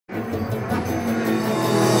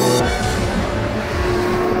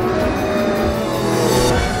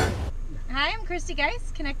Christy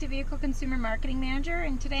Geis, Connected Vehicle Consumer Marketing Manager,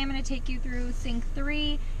 and today I'm going to take you through Sync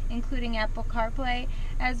 3, including Apple CarPlay,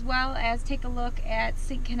 as well as take a look at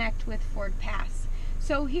Sync Connect with Ford Pass.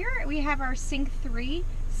 So here we have our Sync 3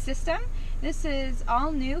 system. This is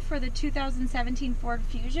all new for the 2017 Ford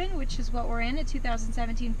Fusion, which is what we're in, a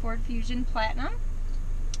 2017 Ford Fusion Platinum.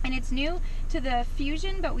 And it's new to the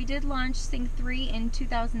Fusion, but we did launch Sync 3 in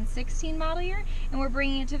 2016 model year, and we're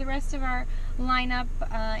bringing it to the rest of our lineup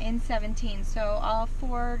in 17. So all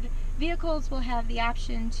Ford vehicles will have the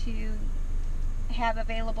option to have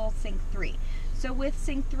available Sync 3. So with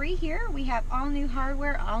Sync 3 here, we have all new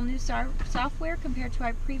hardware, all new software compared to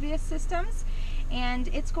our previous systems, and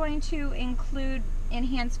it's going to include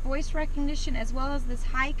enhanced voice recognition as well as this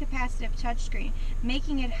high capacitive touchscreen,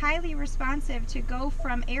 making it highly responsive to go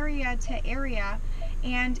from area to area,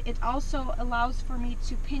 and it also allows for me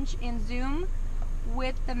to pinch and zoom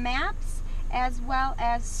with the maps as well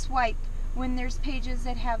as swipe when there's pages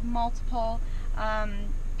that have multiple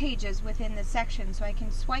pages within the section, so I can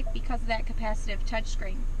swipe because of that capacitive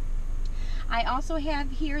touchscreen. I also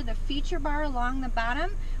have here the feature bar along the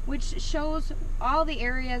bottom, which shows all the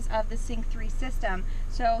areas of the Sync 3 system.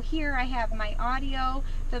 So here I have my audio.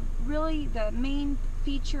 The main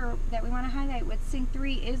feature that we want to highlight with Sync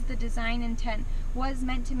 3 is the design intent. Was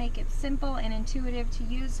meant to make it simple and intuitive to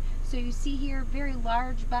use. So you see here very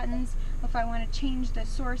large buttons. If I want to change the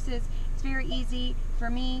sources, it's very easy for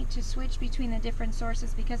me to switch between the different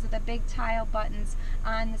sources because of the big tile buttons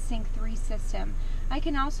on the Sync 3 system. I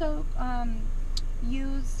can also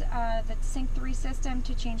use the Sync 3 system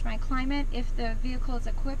to change my climate if the vehicle is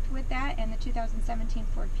equipped with that, and the 2017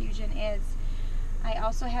 Ford Fusion is. I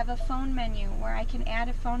also have a phone menu where I can add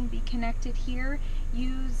a phone, be connected here,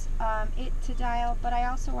 use it to dial, but I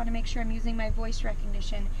also want to make sure I'm using my voice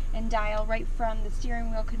recognition and dial right from the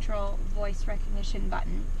steering wheel control voice recognition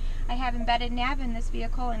button. I have embedded nav in this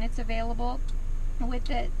vehicle, and it's available with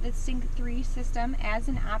the Sync 3 system as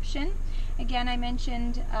an option. Again, I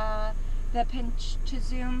mentioned the pinch to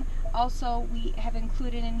zoom. Also, we have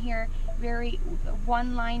included in here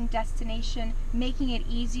one-line destination, making it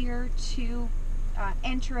easier to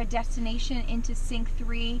enter a destination into Sync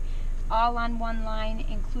 3 all on one line,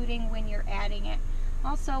 including when you're adding it.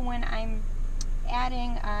 Also, when I'm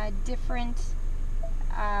adding different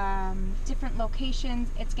locations,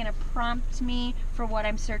 it's going to prompt me for what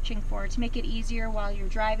I'm searching for to make it easier while you're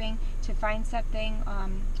driving to find something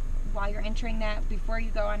while you're entering that. Before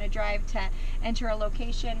you go on a drive to enter a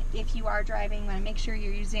location, if you are driving, you want to make sure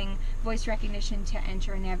you're using voice recognition to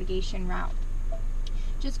enter a navigation route.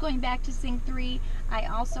 Just going back to Sync 3, I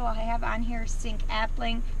have on here Sync App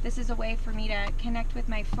Link. This is a way for me to connect with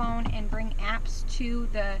my phone and bring apps to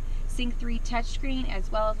the Sync 3 touchscreen,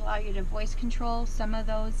 as well as allow you to voice control some of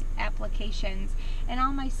those applications. And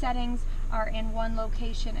all my settings are in one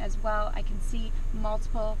location as well. I can see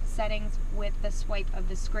multiple settings with the swipe of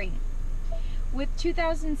the screen. With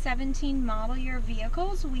 2017 model year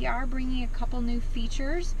vehicles, we are bringing a couple new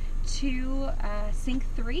features to Sync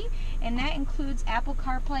 3, and that includes Apple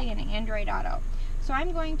CarPlay and Android Auto. So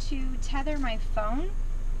I'm going to tether my phone,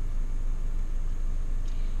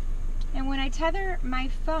 and when I tether my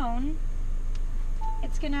phone,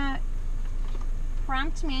 it's going to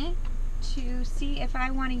prompt me to see if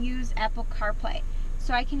I want to use Apple CarPlay.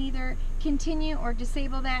 So I can either continue or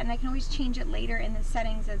disable that, and I can always change it later in the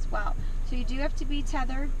settings as well. So you do have to be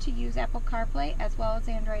tethered to use Apple CarPlay as well as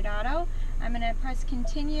Android Auto. I'm going to press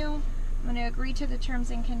continue. I'm going to agree to the terms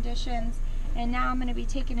and conditions, and now I'm going to be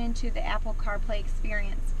taken into the Apple CarPlay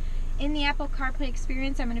experience. In the Apple CarPlay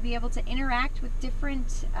experience, I'm going to be able to interact with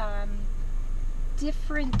different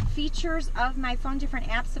features of my phone, different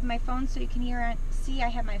apps of my phone. So you can see I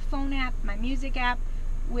have my phone app, my music app.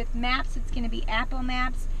 With maps, it's going to be Apple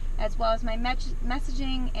Maps, as well as my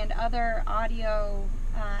messaging and other audio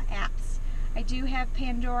apps. I do have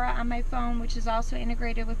Pandora on my phone, which is also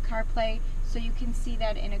integrated with CarPlay, so you can see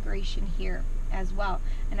that integration here as well.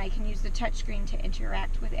 And I can use the touchscreen to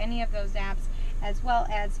interact with any of those apps, as well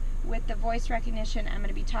as with the voice recognition. I'm going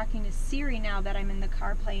to be talking to Siri now that I'm in the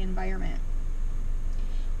CarPlay environment.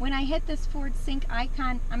 When I hit this Ford Sync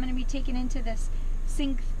icon, I'm going to be taken into this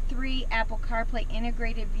Sync 3 Apple CarPlay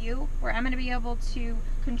integrated view, where I'm going to be able to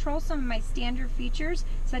control some of my standard features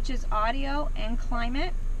such as audio and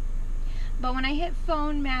climate. But when I hit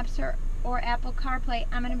phone, maps, or Apple CarPlay,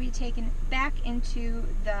 I'm going to be taken back into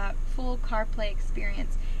the full CarPlay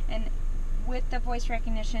experience. And with the voice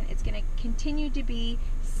recognition, it's going to continue to be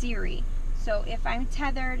Siri. So if I'm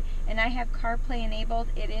tethered and I have CarPlay enabled,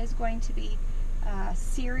 it is going to be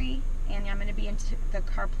Siri, and I'm going to be into the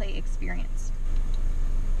CarPlay experience.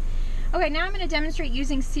 Okay, now I'm going to demonstrate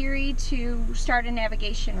using Siri to start a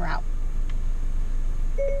navigation route.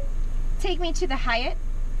 Take me to the Hyatt.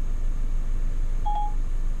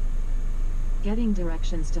 Getting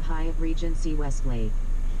directions to Hyatt Regency Westlake.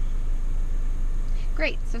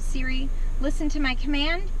 Great, so Siri listened to my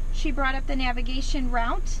command. She brought up the navigation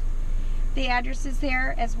route. The address is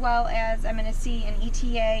there, as well as I'm going to see an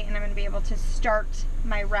ETA, and I'm going to be able to start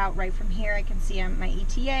my route right from here. I can see my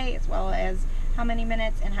ETA, as well as how many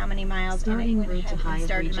minutes and how many miles, Starting and it went route to ahead and Hyatt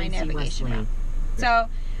started my Regency navigation Westlake.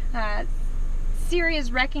 route. So Siri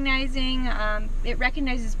is recognizing, it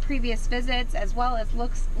recognizes previous visits, as well as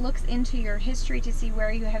looks into your history to see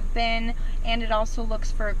where you have been, and it also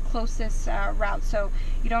looks for closest route. So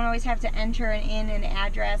you don't always have to enter in an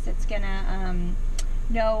address. It's gonna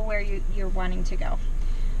know where you're wanting to go.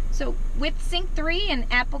 So with Sync 3 and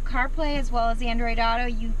Apple CarPlay, as well as Android Auto,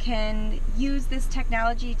 you can use this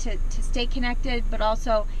technology to stay connected, but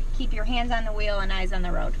also keep your hands on the wheel and eyes on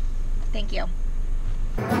the road. Thank you.